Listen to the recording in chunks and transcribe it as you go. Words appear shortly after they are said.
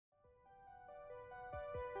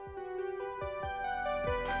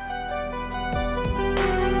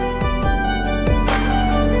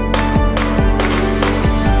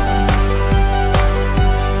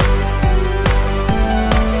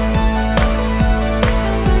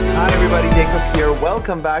Dacob here.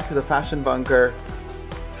 Welcome back to the Fashion Bunker.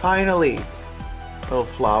 Finally, little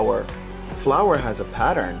flower. The flower has a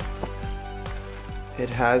pattern. It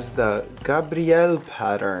has the Gabrielle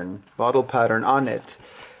pattern, bottle pattern on it.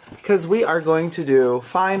 Because we are going to do,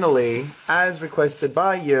 finally, as requested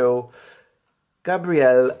by you,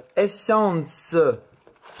 Gabrielle Essence. The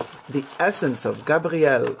essence of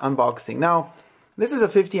Gabrielle unboxing. Now, this is a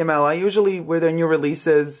 50 ml. I usually, with their new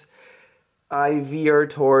releases, I veer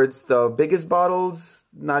towards the biggest bottles,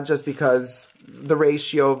 not just because the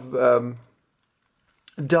ratio of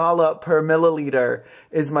dollar per milliliter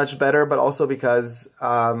is much better, but also because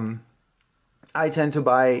I tend to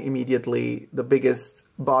buy immediately the biggest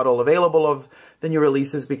bottle available of the new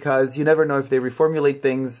releases, because you never know if they reformulate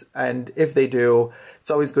things, and if they do,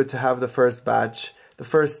 it's always good to have the first batch, the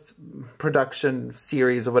first production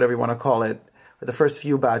series, or whatever you want to call it, or the first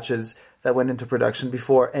few batches that went into production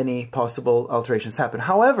before any possible alterations happen.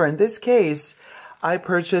 However, in this case, I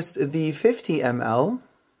purchased the 50 ml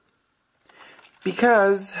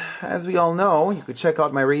because, as we all know, you could check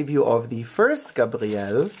out my review of the first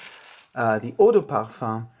Gabrielle, the Eau de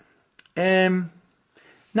Parfum.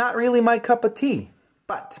 Not really my cup of tea.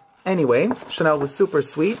 But anyway, Chanel was super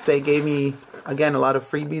sweet. They gave me, again, a lot of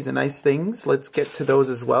freebies and nice things. Let's get to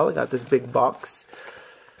those as well. I got this big box.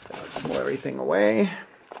 Let's move everything away.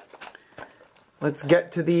 Let's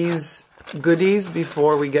get to these goodies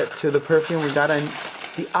before we get to the perfume. We got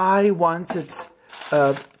the eye wants its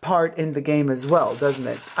part in the game as well, doesn't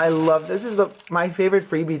it? I love this. Is my favorite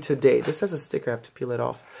freebie to date. This has a sticker. I have to peel it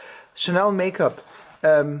off. Chanel makeup.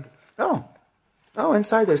 Oh,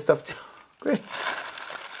 inside there's stuff too. Great.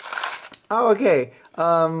 Oh, okay.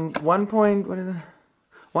 1.5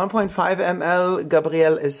 ml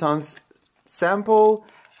Gabrielle Essence sample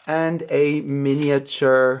and a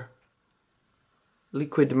miniature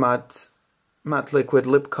liquid matte liquid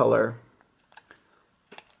lip color.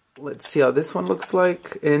 Let's see how this one looks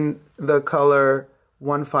like in the color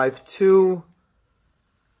 152.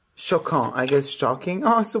 Choquant, I guess shocking.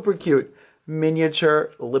 Oh, super cute.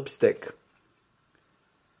 Miniature lipstick.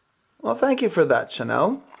 Well, thank you for that,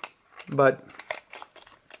 Chanel. But,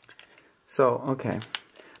 so, okay.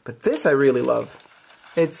 But this I really love.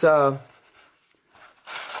 It's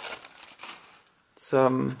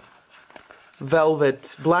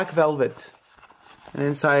velvet, black velvet. And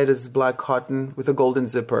inside is black cotton with a golden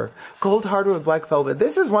zipper. Gold hardware with black velvet.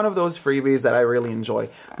 This is one of those freebies that I really enjoy.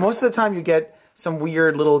 Most of the time you get some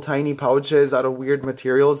weird little tiny pouches out of weird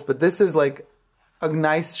materials, but this is like a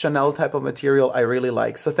nice Chanel type of material I really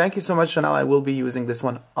like. So thank you so much, Chanel. I will be using this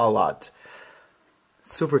one a lot.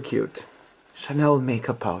 Super cute. Chanel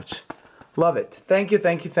makeup pouch. Love it. Thank you,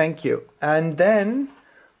 thank you, thank you. And then,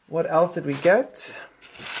 what else did we get?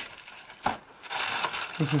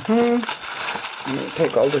 I'm gonna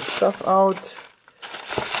take all this stuff out.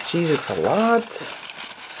 Jeez, it's a lot.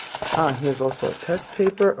 Ah, here's also a test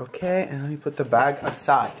paper. Okay, and let me put the bag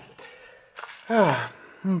aside.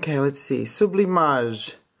 Okay, let's see.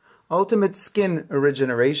 Sublimage. Ultimate Skin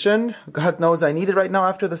Regeneration. God knows I need it right now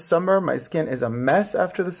after the summer. My skin is a mess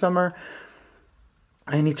after the summer.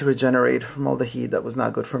 I need to regenerate from all the heat. That was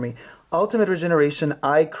not good for me. Ultimate Regeneration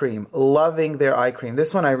Eye Cream. Loving their eye cream.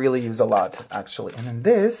 This one I really use a lot, actually. And then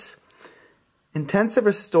this, Intensive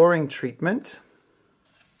Restoring Treatment.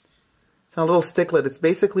 It's a little sticklet. It's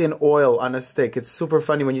basically an oil on a stick. It's super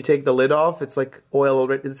funny. When you take the lid off, it's like oil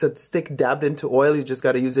already. It's a stick dabbed into oil. You just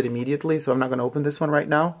got to use it immediately. So I'm not going to open this one right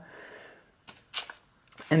now.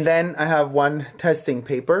 And then I have one testing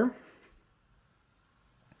paper,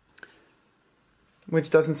 which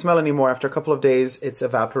doesn't smell anymore. After a couple of days, it's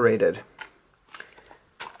evaporated.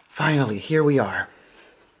 Finally, here we are.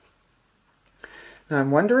 Now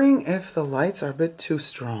I'm wondering if the lights are a bit too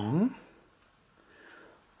strong.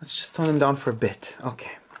 Let's just tone them down for a bit.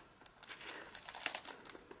 Okay.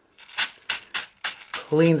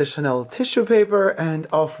 Clean the Chanel tissue paper and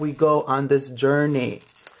off we go on this journey.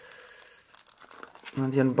 On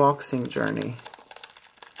the unboxing journey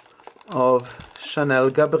of Chanel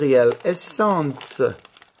Gabrielle Essence. The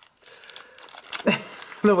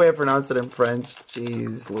way I pronounce it in French.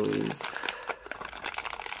 Jeez Louise.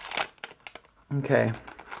 Okay.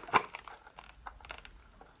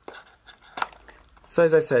 So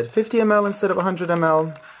as I said, 50 ml instead of 100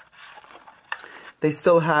 ml. They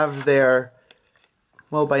still have their,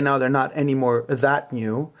 well, by now they're not anymore that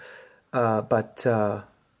new, but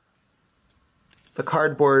the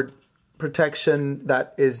cardboard protection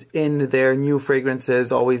that is in their new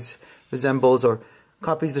fragrances always resembles or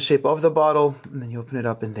copies the shape of the bottle, and then you open it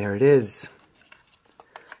up and there it is,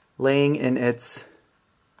 laying in its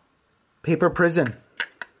paper prison.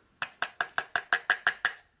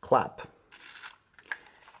 Clap.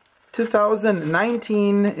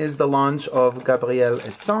 2019 is the launch of Gabrielle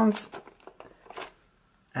Essence,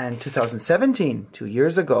 and 2017, 2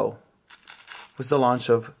 years ago, was the launch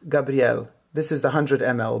of Gabrielle. This is the 100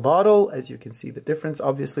 ml bottle. As you can see the difference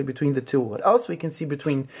obviously between the two. What else we can see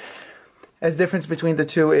as difference between the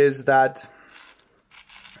two is that,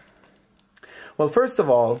 well, first of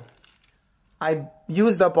all, I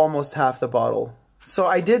used up almost half the bottle. So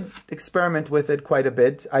I did experiment with it quite a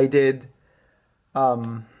bit. I did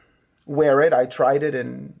wear it. I tried it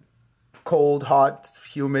in cold, hot,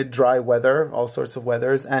 humid, dry weather, all sorts of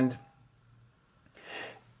weathers, and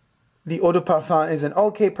the eau de parfum is an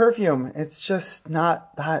okay perfume. It's just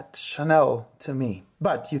not that Chanel to me.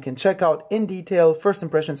 But you can check out in detail first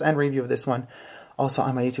impressions and review of this one also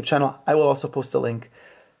on my YouTube channel. I will also post a link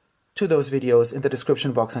to those videos in the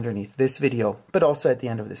description box underneath this video, but also at the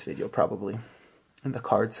end of this video probably. In the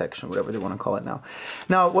card section, whatever they want to call it now.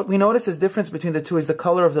 Now, what we notice is difference between the two is the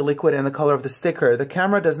color of the liquid and the color of the sticker. The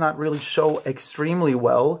camera does not really show extremely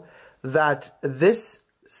well that this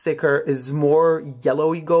sticker is more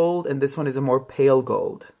yellowy gold and this one is a more pale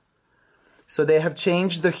gold. So they have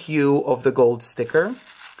changed the hue of the gold sticker,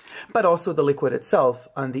 but also the liquid itself.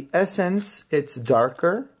 On the Essence, it's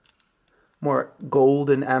darker, more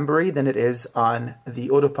gold and ambery than it is on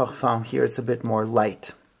the eau de parfum. Here, it's a bit more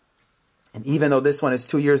light. And even though this one is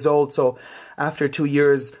 2 years old, so after 2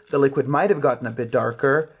 years, the liquid might have gotten a bit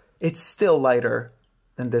darker, it's still lighter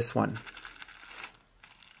than this one.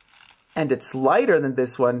 And it's lighter than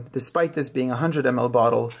this one, despite this being a 100 ml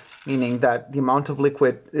bottle, meaning that the amount of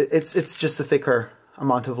liquid, it's just a thicker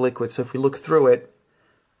amount of liquid. So if we look through it,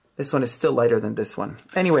 this one is still lighter than this one.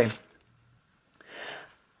 Anyway,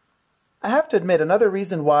 I have to admit, another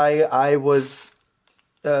reason why I was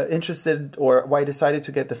interested, or why I decided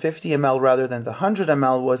to get the 50 ml rather than the 100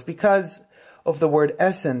 ml, was because of the word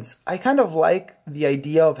essence. I kind of like the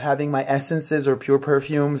idea of having my essences or pure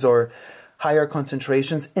perfumes or higher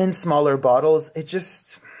concentrations in smaller bottles. It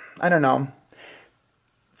just, I don't know,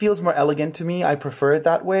 feels more elegant to me. I prefer it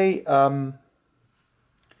that way.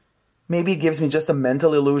 Maybe it gives me just a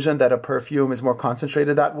mental illusion that a perfume is more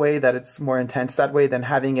concentrated that way, that it's more intense that way than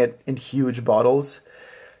having it in huge bottles.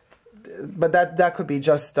 But that could be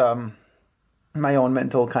just my own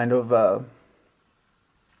mental kind of a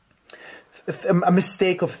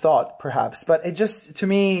mistake of thought, perhaps. But it just, to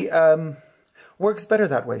me, works better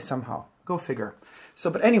that way somehow. Go figure. So,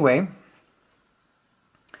 but anyway,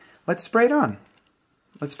 let's spray it on.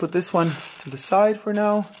 Let's put this one to the side for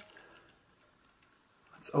now.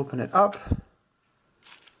 Let's open it up.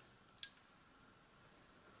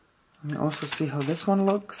 Let me also see how this one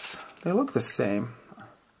looks. They look the same.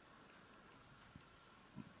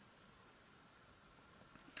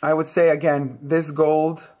 I would say, again, this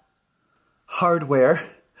gold hardware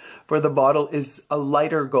for the bottle is a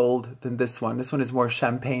lighter gold than this one. This one is more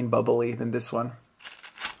champagne bubbly than this one.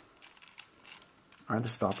 Are the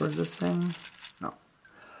stoppers the same? No.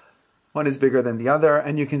 One is bigger than the other,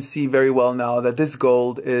 and you can see very well now that this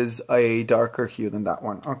gold is a darker hue than that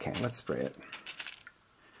one. Okay, let's spray it.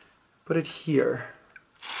 Put it here.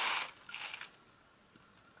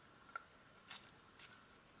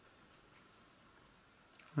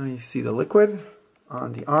 Now you see the liquid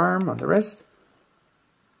on the arm, on the wrist.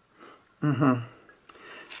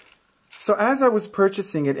 So as I was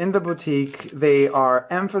purchasing it in the boutique, they are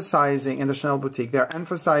emphasizing, in the Chanel boutique, they're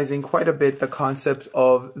emphasizing quite a bit the concept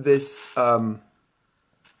of this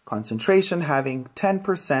concentration having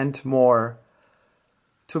 10% more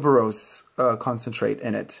tuberose concentrate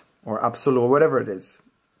in it, or absolute, or whatever it is.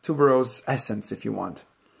 Tuberose essence, if you want.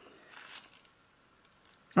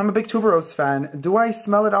 I'm a big tuberose fan. Do I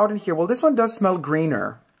smell it out in here? Well, this one does smell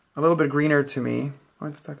greener. A little bit greener to me. Oh,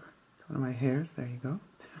 it's stuck to one of my hairs. There you go.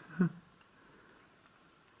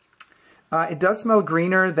 It does smell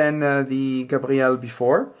greener than the Gabrielle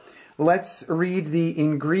before. Let's read the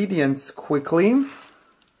ingredients quickly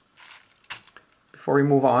before we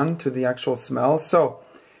move on to the actual smell. So,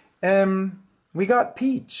 we got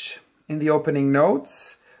peach in the opening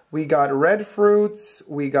notes. We got red fruits,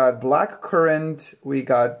 we got black currant, we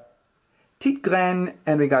got petite graine,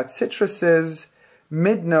 and we got citruses,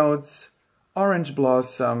 mid notes, orange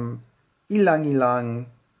blossom, ylang ylang,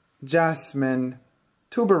 jasmine,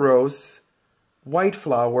 tuberose, white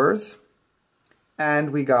flowers,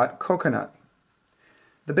 and we got coconut.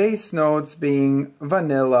 The base notes being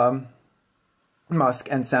vanilla, musk,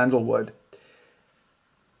 and sandalwood.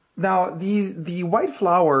 Now, the white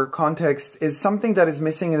flower context is something that is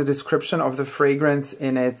missing in the description of the fragrance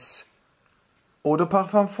in its eau de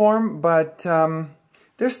parfum form, but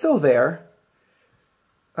they're still there.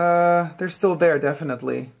 They're still there,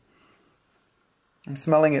 definitely. I'm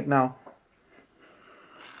smelling it now.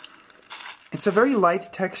 It's a very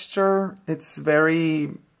light texture. It's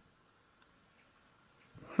very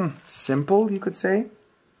simple, you could say.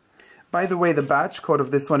 By the way, the batch code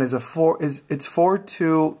of this one is it's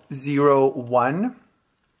 4201.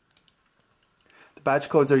 The batch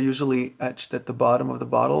codes are usually etched at the bottom of the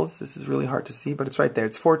bottles. This is really hard to see, but it's right there.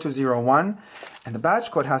 It's 4201, and the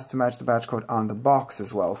batch code has to match the batch code on the box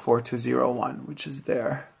as well, 4201, which is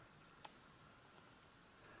there.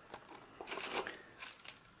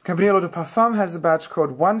 Gabrielle Eau de Parfum has a batch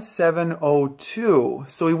code 1702.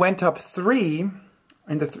 So we went up 3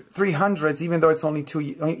 in the 300s, even though it's only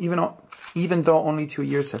even though only 2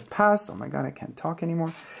 years have passed. Oh my God, I can't talk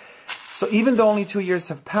anymore. So even though only 2 years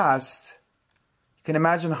have passed, you can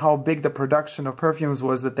imagine how big the production of perfumes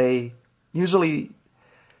was that they usually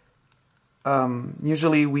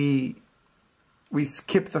we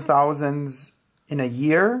skip the thousands in a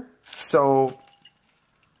year. So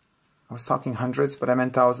I was talking hundreds, but I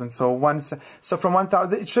meant thousands. So from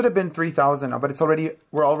 1,000, it should have been 3,000 now, but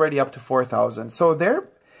we're already up to 4,000. So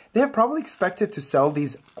they have probably expected to sell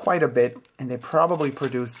these quite a bit, and they probably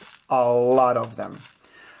produced a lot of them,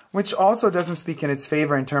 which also doesn't speak in its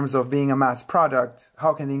favor in terms of being a mass product.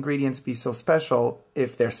 How can the ingredients be so special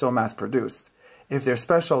if they're so mass produced? If they're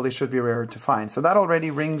special, they should be rare to find. So that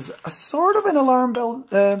already rings a sort of an alarm bell,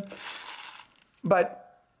 but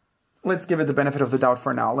let's give it the benefit of the doubt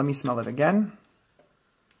for now. Let me smell it again.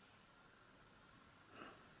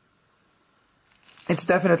 It's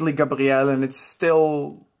definitely Gabrielle, and it's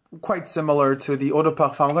still quite similar to the Eau de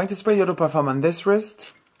Parfum. I'm going to spray the Eau de Parfum on this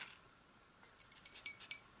wrist.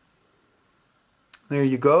 There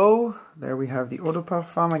you go. There we have the Eau de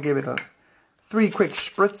Parfum. I gave it 3 quick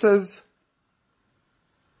spritzes.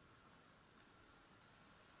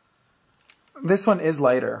 This one is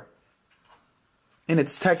lighter in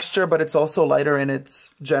its texture, but it's also lighter in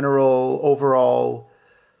its general overall,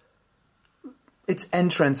 its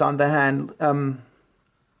entrance on the hand.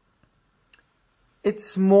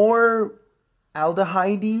 It's more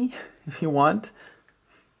aldehyde-y, if you want,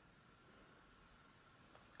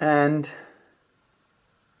 and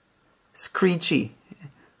screechy.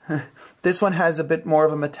 This one has a bit more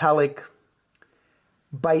of a metallic,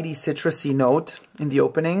 bitey, citrusy note in the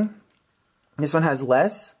opening. This one has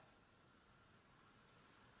less.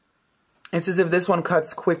 It's as if this one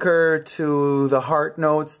cuts quicker to the heart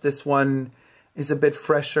notes. This one is a bit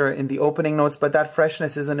fresher in the opening notes, but that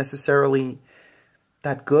freshness isn't necessarily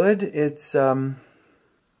that good. It's I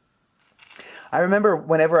remember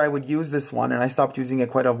whenever I would use this one, and I stopped using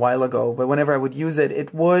it quite a while ago, but whenever I would use it,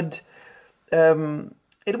 it would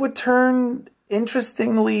turn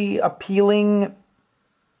interestingly appealing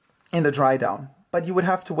in the dry down, but you would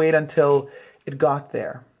have to wait until it got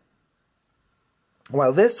there.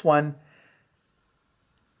 While this one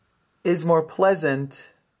is more pleasant,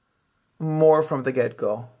 more from the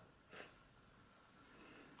get-go.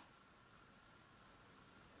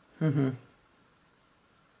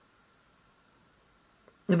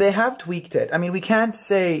 They have tweaked it. I mean, we can't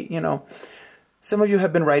say, you know, some of you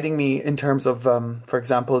have been writing me in terms of, for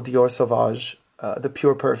example, Dior Sauvage, the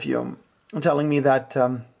pure perfume, telling me that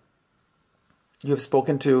you have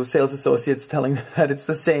spoken to sales associates telling them that it's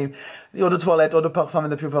the same. The Eau de Toilette, Eau de Parfum,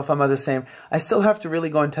 and the Pure Parfum are the same. I still have to really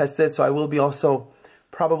go and test it, so I will be also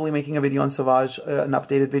probably making a video on Sauvage, an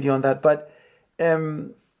updated video on that. But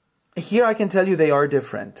here I can tell you they are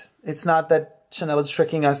different. It's not that Chanel is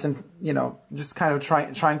tricking us and, you know, just kind of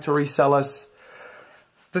trying to resell us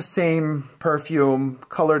the same perfume,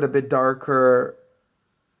 colored a bit darker.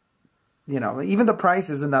 You know, even the price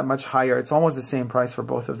isn't that much higher. It's almost the same price for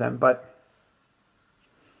both of them, but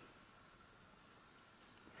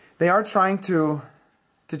they are trying to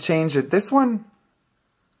change it. This one,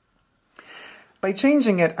 by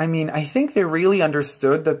changing it, I mean, I think they really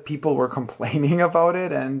understood that people were complaining about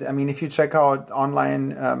it. And I mean, if you check out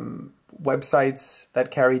online websites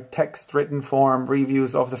that carry text written form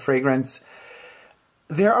reviews of the fragrance,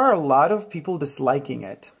 there are a lot of people disliking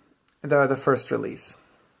it, the first release.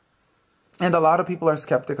 And a lot of people are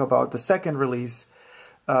skeptical about the second release,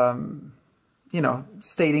 you know,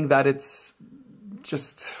 stating that it's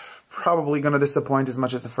just probably going to disappoint as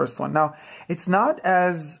much as the first one. Now, it's not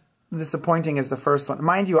as disappointing as the first one.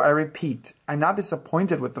 Mind you, I repeat, I'm not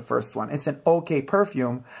disappointed with the first one. It's an okay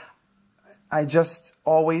perfume. I just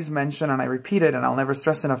always mention, and I repeat it, and I'll never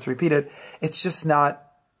stress enough to repeat it, it's just not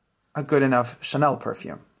a good enough Chanel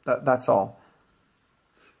perfume. That's all.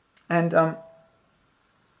 And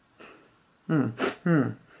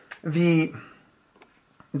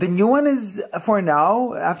the new one is, for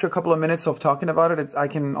now, after a couple of minutes of talking about it, I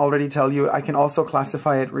can already tell you, I can also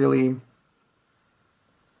classify it really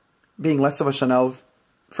being less of a Chanel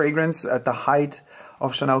fragrance at the height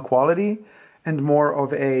of Chanel quality and more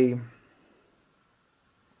of a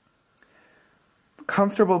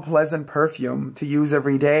comfortable, pleasant perfume to use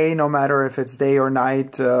every day, no matter if it's day or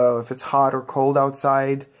night, if it's hot or cold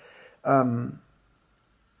outside.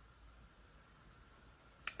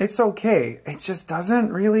 It's okay. It just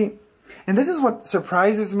doesn't really... And this is what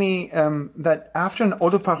surprises me, that after an eau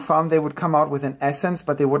de parfum, they would come out with an essence,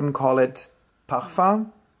 but they wouldn't call it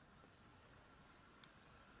parfum.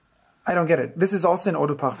 I don't get it. This is also an eau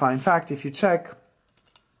de parfum. In fact, if you check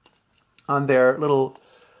on their little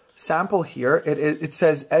sample here, it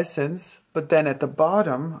says essence, but then at the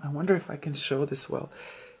bottom, I wonder if I can show this well.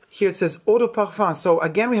 Here it says eau de parfum. So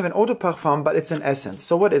again, we have an eau de parfum, but it's an essence.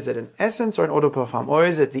 So what is it, an essence or an eau de parfum? Or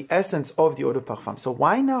is it the essence of the eau de parfum? So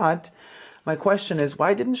why not? My question is,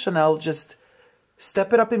 why didn't Chanel just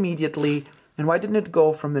step it up immediately? And why didn't it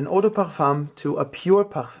go from an eau de parfum to a pure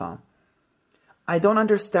parfum? I don't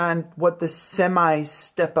understand what the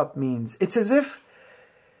semi-step up means. It's as if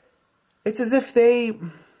they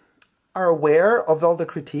are aware of all the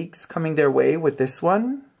critiques coming their way with this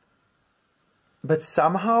one, but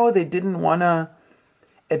somehow they didn't want to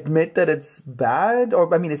admit that it's bad.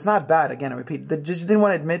 Or, I mean, it's not bad, again, I repeat. They just didn't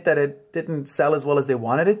want to admit that it didn't sell as well as they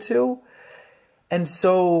wanted it to. And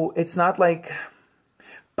so it's not like...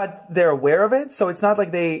 But they're aware of it, so it's not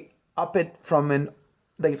like they up it from an...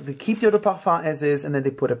 They keep the eau de parfum as is, and then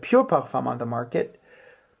they put a pure parfum on the market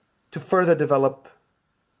to further develop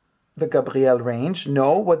the Gabrielle range.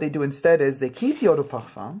 No, what they do instead is they keep the eau de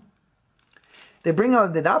parfum. They bring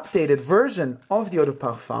out an updated version of the eau de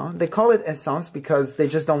parfum. They call it Essence because they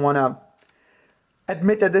just don't want to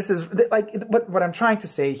admit that this is... Like, what I'm trying to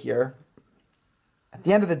say here, at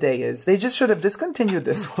the end of the day, is they just should have discontinued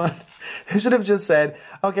this one. They should have just said,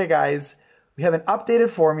 okay, guys, we have an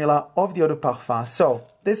updated formula of the eau de parfum. So,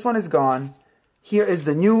 this one is gone. Here is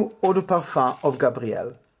the new eau de parfum of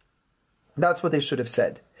Gabrielle. That's what they should have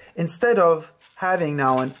said. Instead of having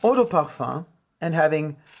now an eau de parfum and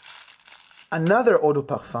having another eau de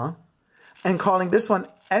parfum and calling this one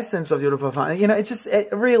essence of the eau de parfum. You know,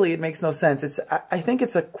 it makes no sense. I think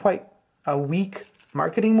it's quite a weak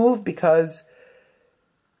marketing move because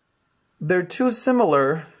they're too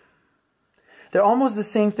similar. They're almost the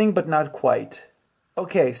same thing, but not quite.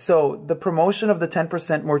 Okay, so the promotion of the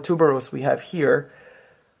 10% more tuberose we have here,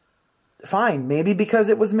 fine, maybe because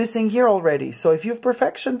it was missing here already. So if you've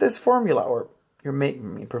perfectioned this formula, or you're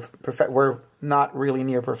making we're not really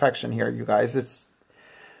near perfection here, you guys.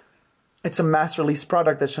 It's a mass release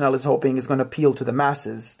product that Chanel is hoping is going to appeal to the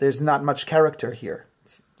masses. There's not much character here.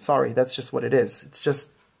 Sorry, that's just what it is. It's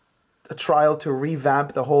just a trial to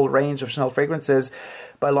revamp the whole range of Chanel fragrances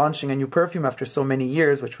by launching a new perfume after so many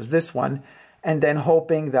years, which was this one, and then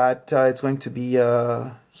hoping that it's going to be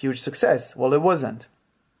a huge success. Well, it wasn't.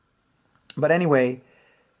 But anyway,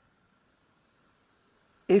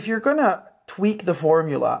 if you're going to tweak the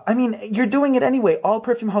formula, I mean, you're doing it anyway. All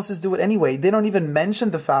perfume houses do it anyway. They don't even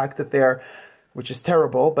mention the fact that they're, which is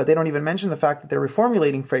terrible, but they don't even mention the fact that they're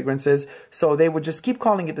reformulating fragrances, so they would just keep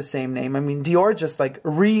calling it the same name. I mean, Dior just like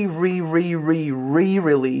re-released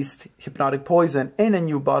Hypnotic Poison in a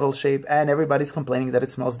new bottle shape, and everybody's complaining that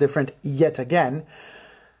it smells different yet again.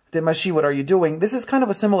 Demachi, what are you doing? This is kind of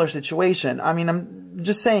a similar situation. I mean, I'm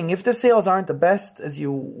just saying, if the sales aren't the best as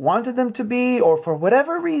you wanted them to be, or for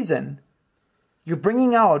whatever reason, you're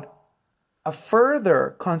bringing out a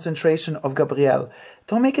further concentration of Gabrielle,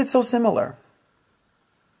 don't make it so similar.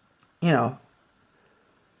 You know,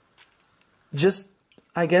 just,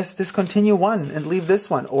 I guess, discontinue one and leave this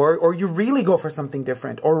one. Or you really go for something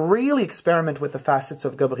different. Or really experiment with the facets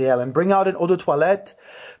of Gabrielle and bring out an eau de toilette,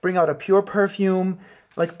 bring out a pure perfume,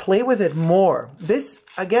 like play with it more. This,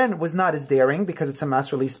 again, was not as daring because it's a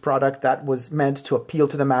mass release product that was meant to appeal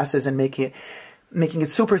to the masses and making it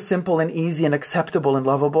super simple and easy and acceptable and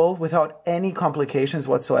lovable without any complications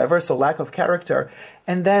whatsoever. So lack of character.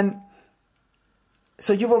 And then...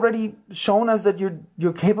 So you've already shown us that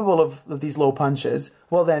you're capable of these low punches.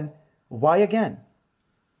 Well then, why again?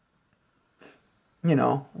 You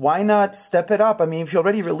know, why not step it up? I mean, if you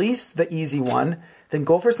already released the easy one, then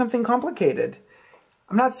go for something complicated.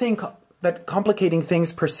 I'm not saying that complicating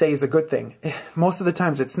things per se is a good thing. Most of the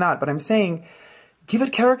times it's not, but I'm saying give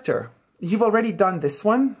it character. You've already done this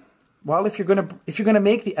one. Well, if you're gonna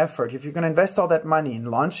make the effort, if you're gonna invest all that money in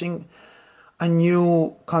launching a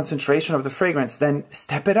new concentration of the fragrance, then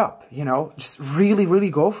step it up, you know, just really,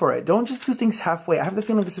 really go for it. Don't just do things halfway. I have the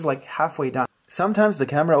feeling this is like halfway done. Sometimes the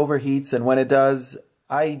camera overheats, and when it does,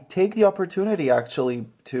 I take the opportunity actually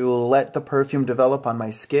to let the perfume develop on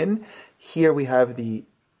my skin. Here we have the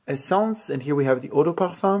essence, and here we have the eau de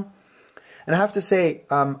parfum. And I have to say,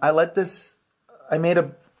 I made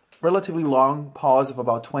a relatively long pause of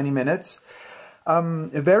about 20 minutes. A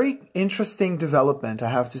very interesting development, I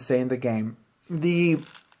have to say, in the game. The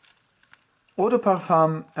eau de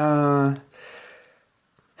parfum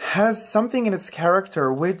has something in its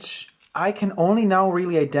character which I can only now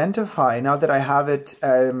really identify now that I have it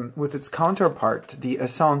with its counterpart, the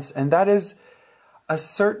Essence, and that is a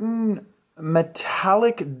certain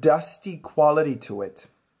metallic, dusty quality to it.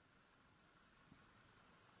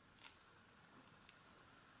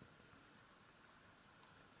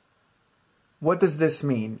 What does this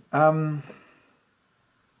mean?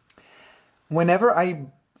 Whenever I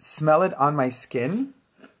smell it on my skin,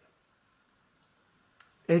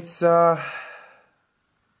 it's like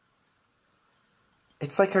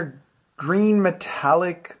a green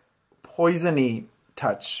metallic poisony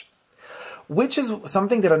touch, which is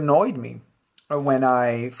something that annoyed me when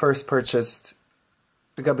I first purchased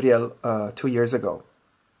Gabrielle 2 years ago.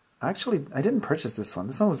 Actually, I didn't purchase this one.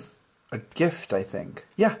 This one was a gift, I think.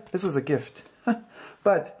 Yeah, this was a gift.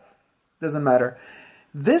 But doesn't matter.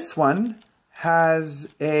 This one has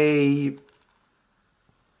a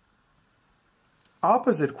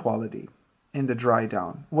opposite quality in the dry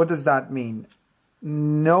down. What does that mean?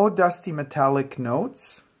 No dusty metallic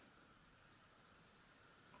notes.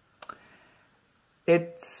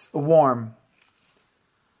 It's warm.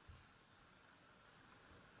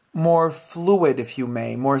 More fluid, if you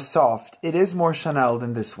may, more soft. It is more Chanel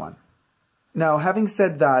than this one. Now, having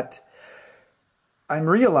said that, I'm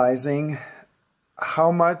realizing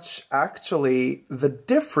how much actually the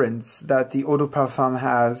difference that the eau de parfum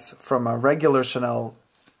has from a regular Chanel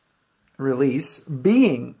release,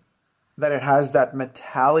 being that it has that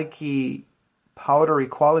metallic-y, powdery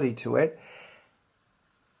quality to it,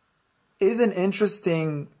 is an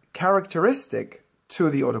interesting characteristic to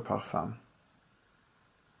the eau de parfum.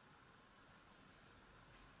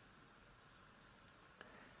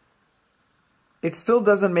 It still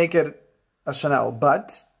doesn't make it a Chanel,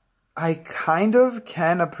 but I kind of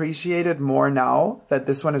can appreciate it more now that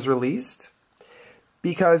this one is released,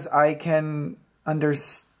 because I can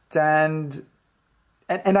understand,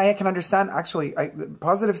 and I can understand actually, the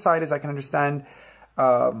positive side is I can understand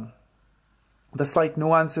the slight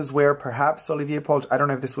nuances where perhaps Olivier Paul, I don't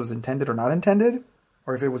know if this was intended or not intended,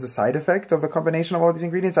 or if it was a side effect of the combination of all these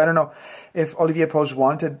ingredients. I don't know if Olivier Paul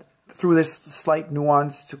wanted, through this slight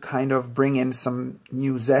nuance, to kind of bring in some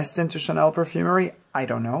new zest into Chanel perfumery. I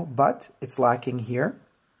don't know, but it's lacking here.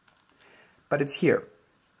 But it's here.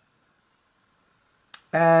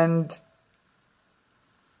 And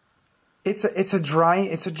it's a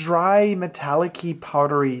dry metallic-y,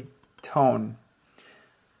 powdery tone.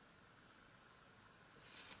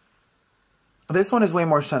 This one is way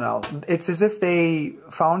more Chanel. It's as if they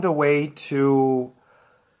found a way to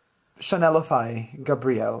Chanelify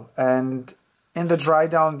Gabrielle, and in the dry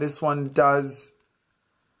down, this one does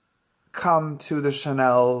come to the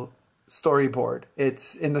Chanel storyboard.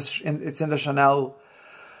 It's in the Chanel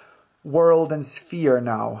world and sphere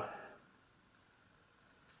now.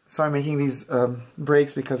 So I'm making these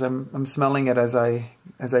breaks because I'm smelling it as I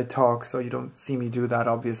talk, so you don't see me do that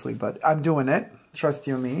obviously, but I'm doing it. Trust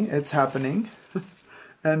you me, it's happening.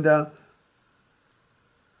 And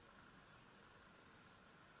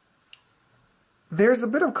there's a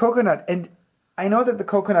bit of coconut, and I know that the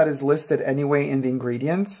coconut is listed anyway in the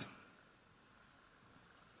ingredients.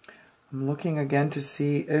 I'm looking again to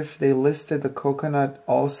see if they listed the coconut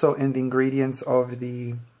also in the ingredients of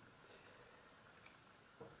the...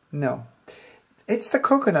 No. It's the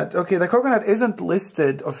coconut. Okay, the coconut isn't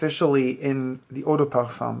listed officially in the eau de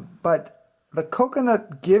parfum, but the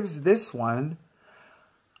coconut gives this one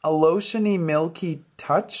a lotiony, milky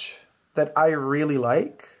touch that I really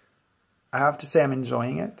like. I have to say I'm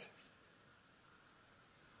enjoying it.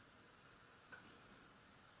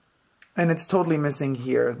 And it's totally missing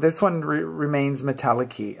here. This one remains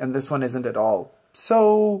metallic-y, and this one isn't at all.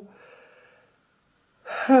 So,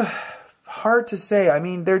 hard to say. I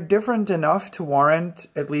mean, they're different enough to warrant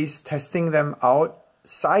at least testing them out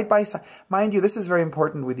side by side. Mind you, this is very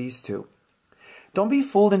important with these two. Don't be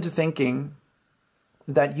fooled into thinking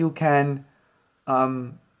that you can...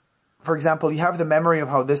 for example, you have the memory of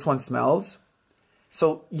how this one smells.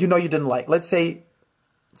 So you know you didn't like. Let's say,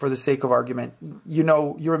 for the sake of argument, you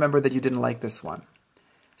remember that you didn't like this one.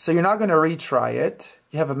 So you're not going to retry it.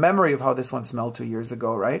 You have a memory of how this one smelled 2 years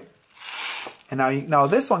ago, right? And now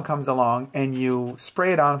this one comes along and you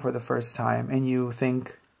spray it on for the first time and you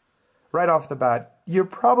think, right off the bat, you're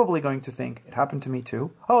probably going to think, it happened to me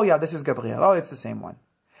too. Oh yeah, this is Gabrielle. Oh, it's the same one.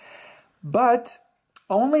 But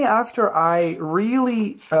only after I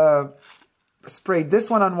really sprayed this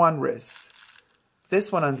one on one wrist,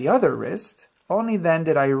 this one on the other wrist, only then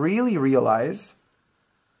did I really realize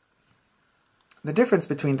the difference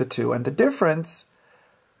between the two. And the difference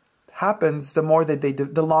happens the more that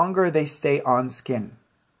the longer they stay on skin.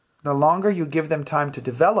 The longer you give them time to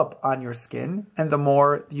develop on your skin, and the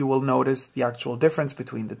more you will notice the actual difference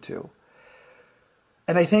between the two.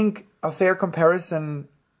 And I think a fair comparison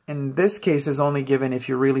in this case is only given if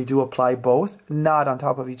you really do apply both, not on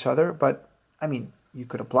top of each other. But I mean, you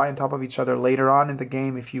could apply on top of each other later on in the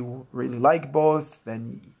game if you really like both,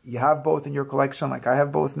 then you have both in your collection, like I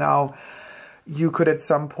have both now. You could at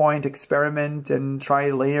some point experiment and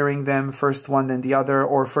try layering them, first one then the other,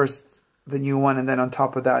 or first the new one and then on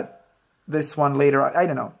top of that this one later on. I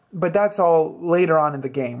don't know, but that's all later on in the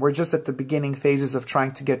game. We're just at the beginning phases of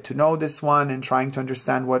trying to get to know this one and trying to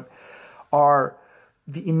understand what are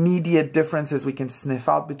the immediate differences we can sniff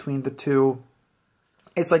out between the two.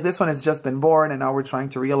 It's like this one has just been born and now we're trying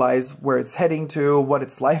to realize where it's heading to, what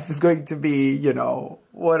its life is going to be, you know,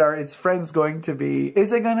 what are its friends going to be?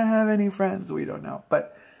 Is it going to have any friends? We don't know.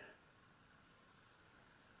 But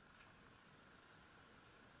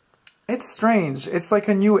it's strange. It's like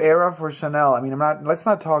a new era for Chanel. I mean, let's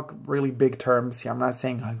not talk really big terms here. I'm not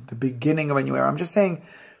saying like the beginning of a new era. I'm just saying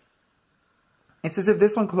it's as if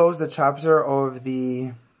this one closed the chapter of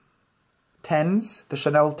the tens, the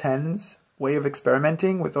Chanel tens way of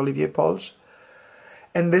experimenting with Olivier Polch.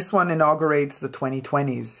 And this one inaugurates the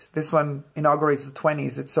 2020s. This one inaugurates the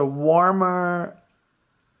 20s. It's a warmer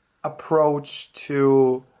approach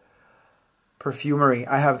to perfumery,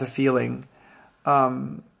 I have the feeling.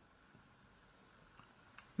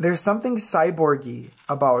 There's something cyborgy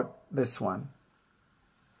about this one.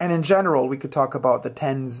 And in general, we could talk about the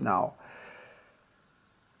tens now.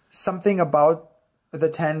 Something about the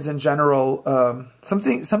tens in general,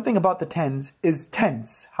 something about the tens is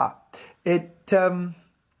tense. It, you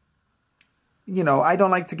know, I don't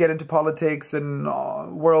like to get into politics and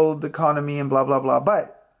world economy and blah, blah, blah,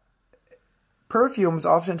 but perfumes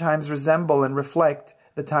oftentimes resemble and reflect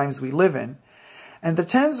the times we live in. And the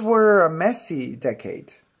tens were a messy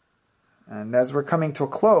decade. And as we're coming to a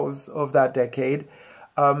close of that decade,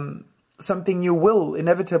 something new will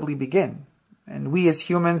inevitably begin. And we as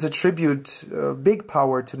humans attribute big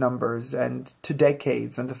power to numbers and to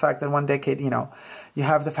decades. And the fact that one decade, you know, you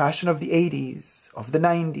have the fashion of the 80s, of the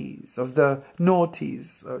 90s, of the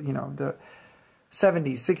noughties, you know, the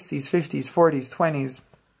 70s, 60s, 50s, 40s, 20s.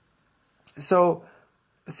 So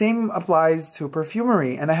same applies to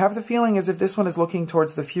perfumery. And I have the feeling as if this one is looking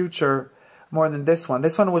towards the future more than this one.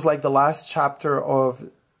 This one was like the last chapter of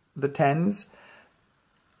the tens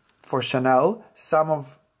for Chanel. Some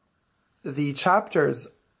of the chapters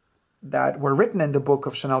that were written in the book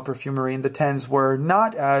of Chanel Perfumery in the tens were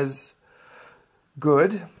not as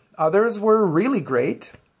good. Others were really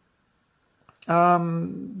great.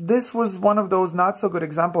 This was one of those not so good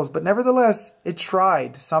examples, but nevertheless, it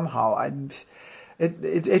tried somehow.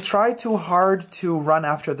 It tried too hard to run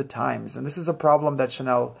after the times. And this is a problem that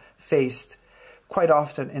Chanel faced quite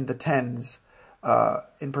often in the tens.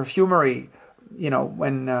 In perfumery, you know,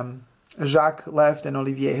 when Jacques left and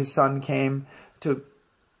Olivier, his son, came to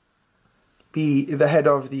be the head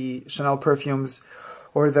of the Chanel Perfumes,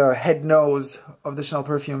 or the head nose of the Chanel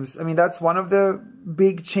Perfumes. I mean, that's one of the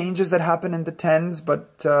big changes that happened in the tens,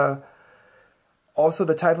 but also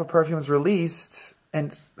the type of perfumes released,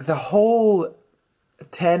 and the whole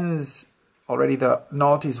tens, already the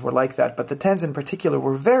noughties were like that, but the tens in particular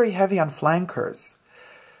were very heavy on flankers.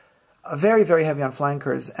 Very, very heavy on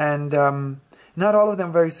flankers, and not all of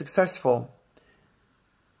them very successful.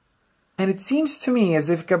 And it seems to me as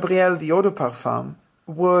if Gabrielle, the eau de parfum,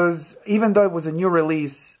 was, even though it was a new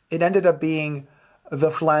release, it ended up being the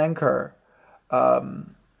flanker of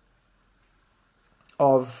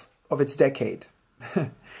its decade.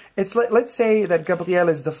 It's let's say that Gabrielle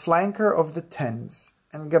is the flanker of the tens,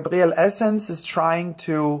 and Gabrielle Essence is trying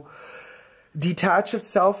to detach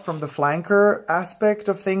itself from the flanker aspect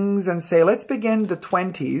of things and say, let's begin the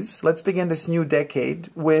 20s, let's begin this new decade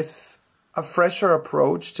with a fresher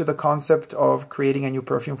approach to the concept of creating a new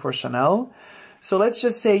perfume for Chanel. So let's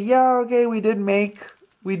just say, yeah, okay, we did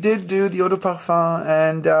do the eau de parfum,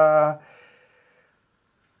 and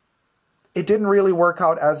it didn't really work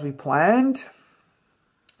out as we planned.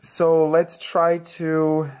 So let's try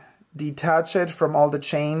to detach it from all the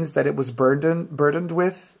chains that it was burdened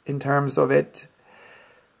with, in terms of it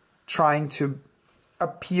trying to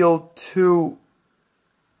appeal to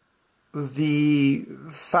the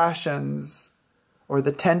fashions or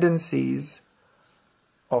the tendencies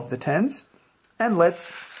of the tens. And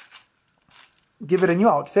let's give it a new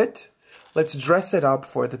outfit. Let's dress it up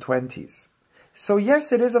for the 20s. So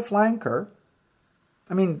yes, it is a flanker.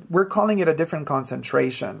 I mean, we're calling it a different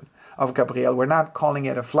concentration of Gabrielle. We're not calling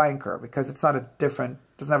it a flanker because it's not a different,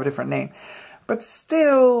 doesn't have a different name. But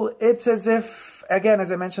still, it's as if, again,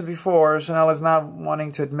 as I mentioned before, Chanel is not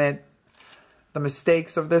wanting to admit the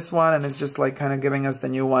mistakes of this one and is just like kind of giving us the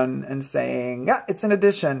new one and saying, yeah, it's an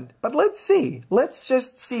addition. But let's see. Let's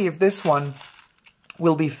just see if this one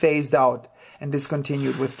will be phased out and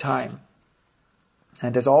discontinued with time.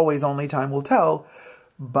 And as always, only time will tell.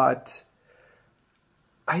 But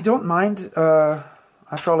I don't mind,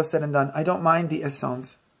 after all is said and done, I don't mind the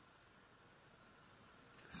Essence.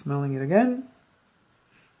 Smelling it again.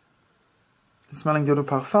 Smelling the Eau de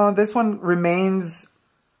Parfum. This one remains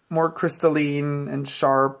more crystalline and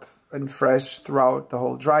sharp and fresh throughout the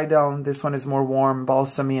whole dry down. This one is more warm,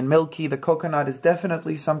 balsamy and milky. The coconut is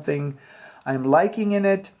definitely something I'm liking in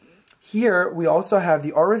it. Here we also have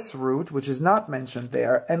the orris root, which is not mentioned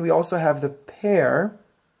there, and we also have the pear,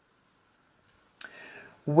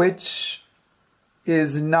 which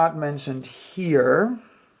is not mentioned here.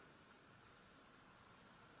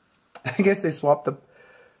 I guess they swapped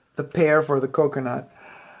the pear for the coconut.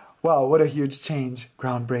 Wow, what a huge change.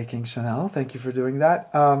 Groundbreaking, Chanel. Thank you for doing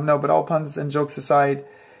that. No, but all puns and jokes aside,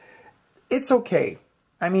 it's okay.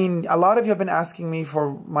 I mean, a lot of you have been asking me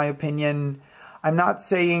for my opinion. I'm not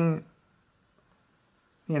saying,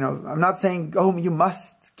 you know, I'm not saying, oh, you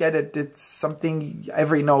must get it. It's something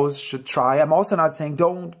every nose should try. I'm also not saying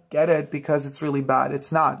don't get it because it's really bad.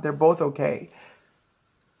 It's not. They're both okay.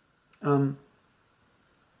 They're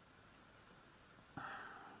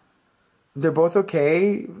both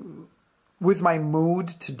okay. With my mood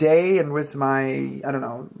today and with my, I don't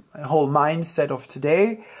know, whole mindset of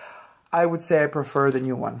today, I would say I prefer the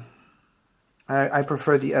new one. I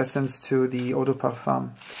prefer the Essence to the Eau de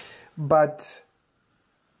Parfum. But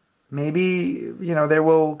maybe, you know, there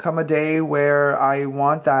will come a day where I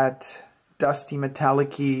want that dusty,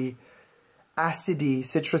 metallic-y, acidy,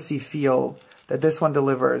 citrusy feel that this one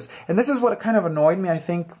delivers. And this is what kind of annoyed me, I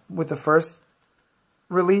think, with the first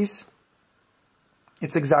release.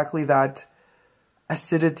 It's exactly that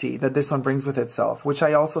acidity that this one brings with itself, which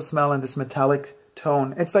I also smell in this metallic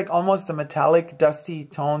tone. It's like almost a metallic, dusty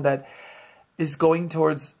tone that is going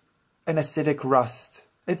towards an acidic rust.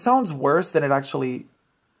 It sounds worse than it actually...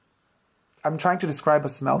 I'm trying to describe a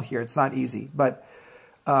smell here. It's not easy, but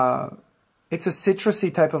it's a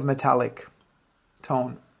citrusy type of metallic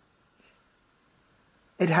tone.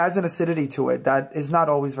 It has an acidity to it that is not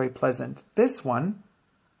always very pleasant. This one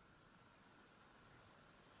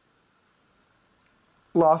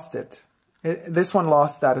lost it. This one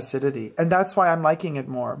lost that acidity. And that's why I'm liking it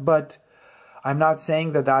more. But I'm not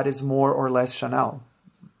saying that that is more or less Chanel.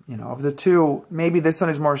 You know, of the two, maybe this one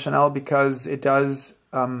is more Chanel because it does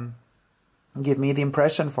give me the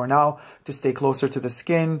impression for now to stay closer to the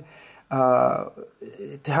skin, to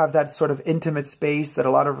have that sort of intimate space that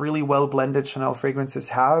a lot of really well-blended Chanel fragrances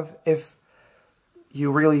have. If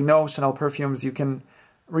you really know Chanel perfumes, you can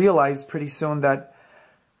realize pretty soon that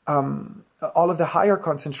all of the higher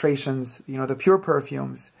concentrations, you know, the pure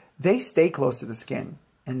perfumes, they stay close to the skin.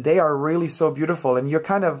 And they are really so beautiful. And you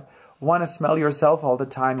kind of want to smell yourself all the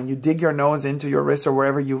time. And you dig your nose into your wrist or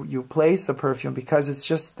wherever you place the perfume because it's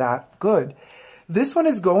just that good. This one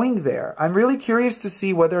is going there. I'm really curious to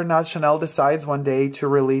see whether or not Chanel decides one day to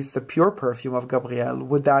release the pure perfume of Gabrielle.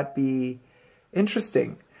 Would that be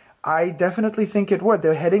interesting? I definitely think it would.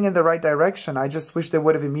 They're heading in the right direction. I just wish they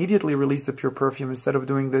would have immediately released the pure perfume instead of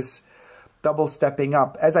doing this double stepping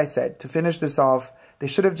up. As I said, to finish this off, they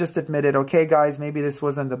should have just admitted, okay, guys, maybe this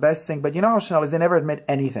wasn't the best thing. But you know how Chanel is, they never admit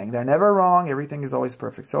anything. They're never wrong. Everything is always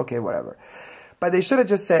perfect. So, okay, whatever. But they should have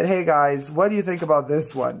just said, hey, guys, what do you think about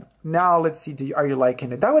this one? Now, let's see, are you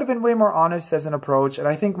liking it? That would have been way more honest as an approach. And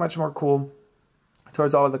I think much more cool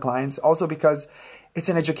towards all of the clients. Also because it's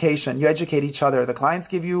an education. You educate each other. The clients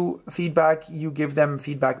give you feedback. You give them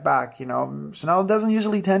feedback back. You know, Chanel doesn't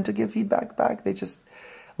usually tend to give feedback back. They just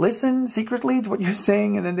listen secretly to what you're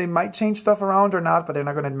saying, and then they might change stuff around or not, but they're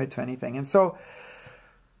not going to admit to anything. And so,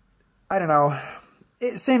 I don't know.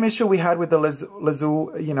 Same issue we had with the Les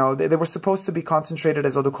Eaux. You know, they were supposed to be concentrated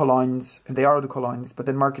as eau de colognes, and they are eau de colognes, but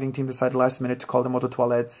then marketing team decided last minute to call them eau de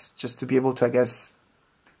toilettes just to be able to, I guess,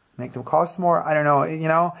 make them cost more. I don't know. You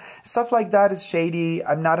know, stuff like that is shady.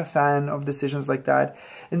 I'm not a fan of decisions like that.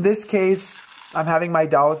 In this case, I'm having my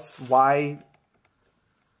doubts why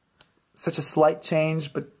such a slight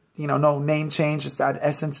change, but, you know, no name change, just add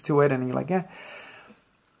essence to it, and you're like, yeah.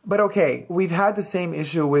 But okay, we've had the same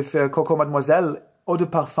issue with Coco Mademoiselle Eau de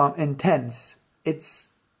Parfum Intense. It's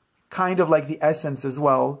kind of like the Essence as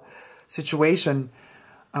well situation.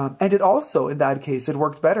 And it also, in that case, it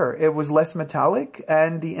worked better. It was less metallic,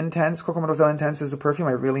 and the Intense, Coco Mademoiselle Intense is a perfume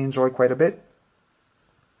I really enjoy quite a bit.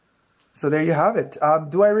 So there you have it.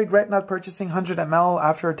 Do I regret not purchasing 100 ml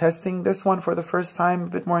after testing this one for the first time, a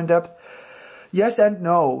bit more in depth? Yes and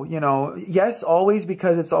no. You know, yes, always,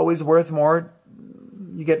 because it's always worth more.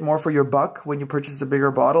 You get more for your buck when you purchase the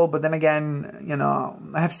bigger bottle. But then again, you know,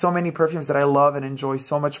 I have so many perfumes that I love and enjoy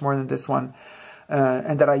so much more than this one.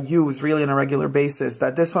 And that I use really on a regular basis,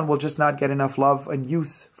 that this one will just not get enough love and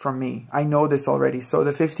use from me. I know this already. So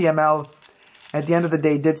the 50 ml at the end of the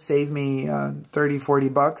day did save me 30, 40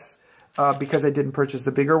 bucks because I didn't purchase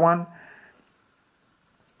the bigger one.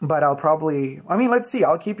 But I'll probably, I mean, let's see.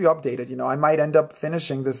 I'll keep you updated. You know, I might end up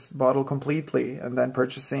finishing this bottle completely and then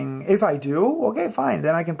purchasing. If I do, okay, fine.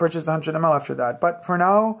 Then I can purchase the 100 ml after that. But for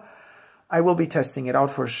now, I will be testing it out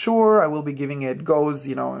for sure. I will be giving it goes,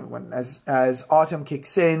 you know, when as autumn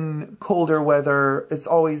kicks in, colder weather. It's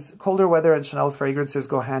always colder weather and Chanel fragrances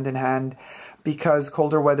go hand in hand, because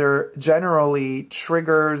colder weather generally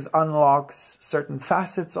triggers, unlocks certain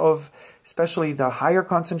facets of, especially the higher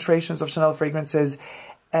concentrations of Chanel fragrances,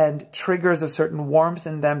 and triggers a certain warmth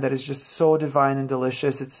in them that is just so divine and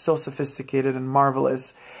delicious. It's so sophisticated and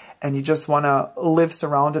marvelous. And you just want to live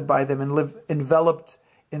surrounded by them and live enveloped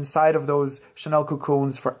inside of those Chanel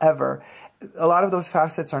cocoons forever. A lot of those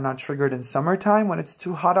facets are not triggered in summertime when it's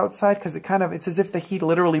too hot outside, because it's as if the heat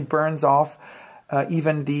literally burns off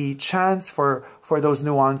even the chance for those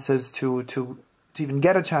nuances to even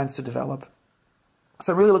get a chance to develop.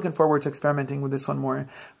 So I'm really looking forward to experimenting with this one more.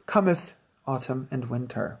 Cometh autumn and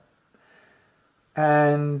winter.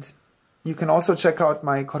 And you can also check out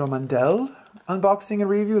my Coromandel unboxing and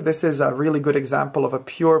review. This is a really good example of a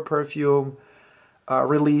pure perfume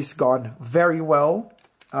release gone very well.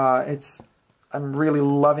 I'm really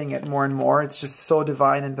loving it more and more. It's just so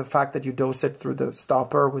divine, and the fact that you dose it through the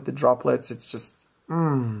stopper with the droplets, it's just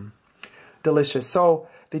delicious. So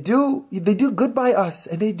they do good by us,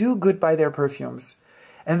 and they do good by their perfumes,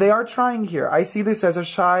 and they are trying here. I see this as a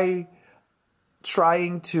shy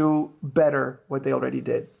trying to better what they already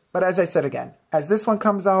did. But as I said again, as this one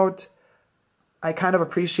comes out, I kind of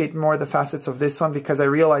appreciate more the facets of this one, because I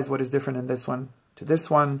realize what is different in this one to this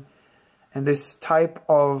one. And this type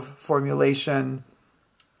of formulation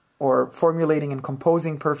or formulating and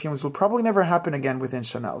composing perfumes will probably never happen again within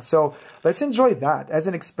Chanel. So let's enjoy that. As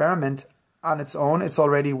an experiment on its own, it's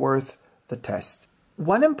already worth the test.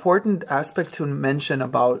 One important aspect to mention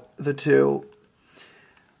about the two,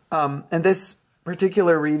 and this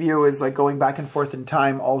particular review is like going back and forth in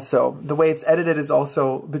time also. The way it's edited is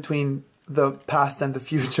also between the past and the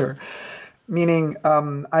future. Meaning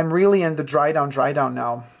I'm really in the dry down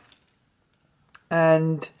now.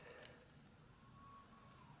 And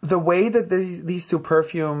the way that these two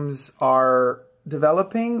perfumes are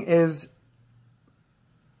developing is,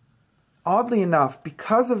 oddly enough,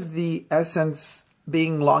 because of the essence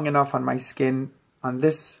being long enough on my skin on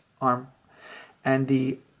this arm and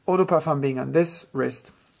the eau de parfum being on this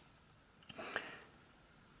wrist,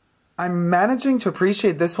 I'm managing to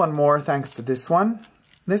appreciate this one more thanks to this one.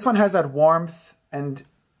 This one has that warmth, and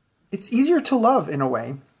it's easier to love in a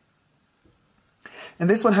way. And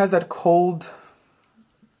this one has that cold,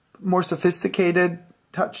 more sophisticated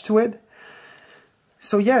touch to it.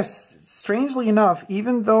 So yes, strangely enough,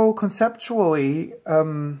 even though conceptually,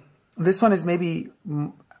 this one is maybe,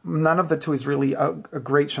 none of the two is really a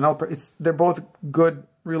great Chanel. They're both good,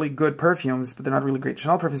 really good perfumes, but they're not really great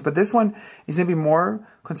Chanel perfumes. But this one is maybe more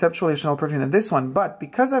conceptually a Chanel perfume than this one. But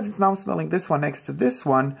because I'm now smelling this one next to this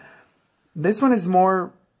one is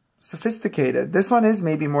more sophisticated. This one is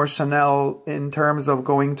maybe more Chanel in terms of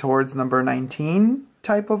going towards number 19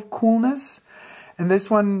 type of coolness. And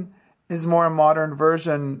this one is more a modern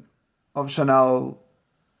version of Chanel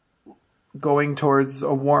going towards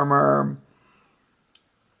a warmer,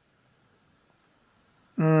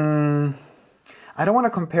 I don't want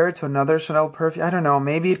to compare it to another Chanel perfume. I don't know.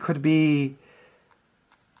 Maybe it could be,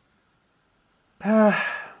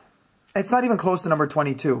 it's not even close to number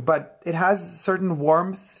 22, but it has certain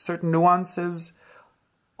warmth, certain nuances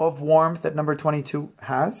of warmth that number 22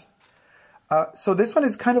 has. So this one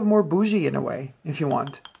is kind of more bougie in a way, if you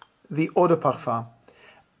want, the eau de parfum.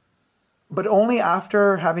 But only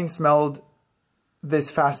after having smelled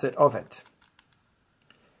this facet of it.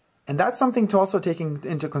 And that's something to also take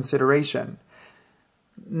into consideration.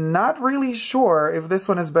 Not really sure if this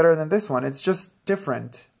one is better than this one. It's just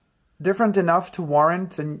different. Different enough to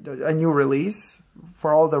warrant a new release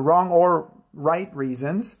for all the wrong or right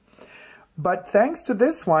reasons. But thanks to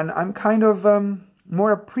this one, I'm kind of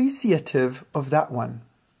more appreciative of that one.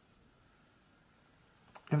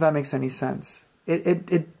 If that makes any sense.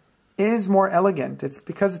 It is more elegant. It's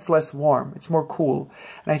because it's less warm. It's more cool.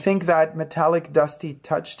 And I think that metallic, dusty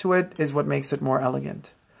touch to it is what makes it more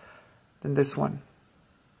elegant than this one.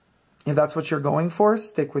 If that's what you're going for,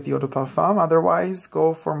 stick with Eau de Parfum. Otherwise,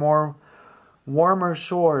 go for more warmer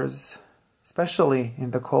shores, especially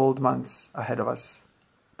in the cold months ahead of us.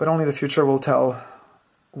 But only the future will tell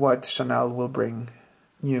what Chanel will bring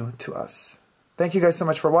new to us. Thank you guys so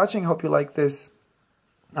much for watching. Hope you like this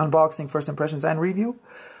unboxing, first impressions, and review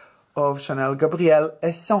of Chanel Gabrielle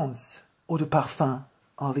Essence Eau de Parfum.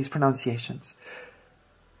 All these pronunciations.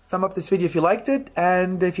 Thumb up this video if you liked it,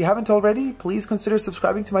 and if you haven't already, please consider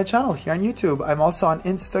subscribing to my channel here on YouTube. I'm also on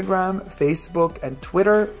Instagram, Facebook, and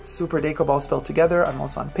Twitter, superdacob all spelled together. I'm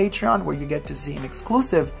also on Patreon, where you get to see an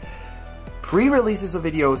exclusive pre-releases of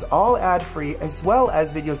videos, all ad-free, as well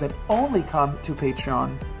as videos that only come to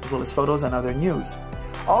Patreon, as well as photos and other news.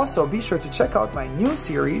 Also, be sure to check out my new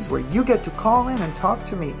series where you get to call in and talk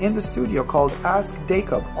to me in the studio called Ask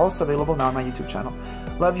Dacob, also available now on my YouTube channel.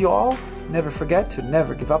 Love you all. Never forget to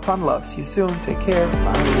never give up on love. See you soon. Take care.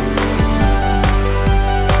 Bye.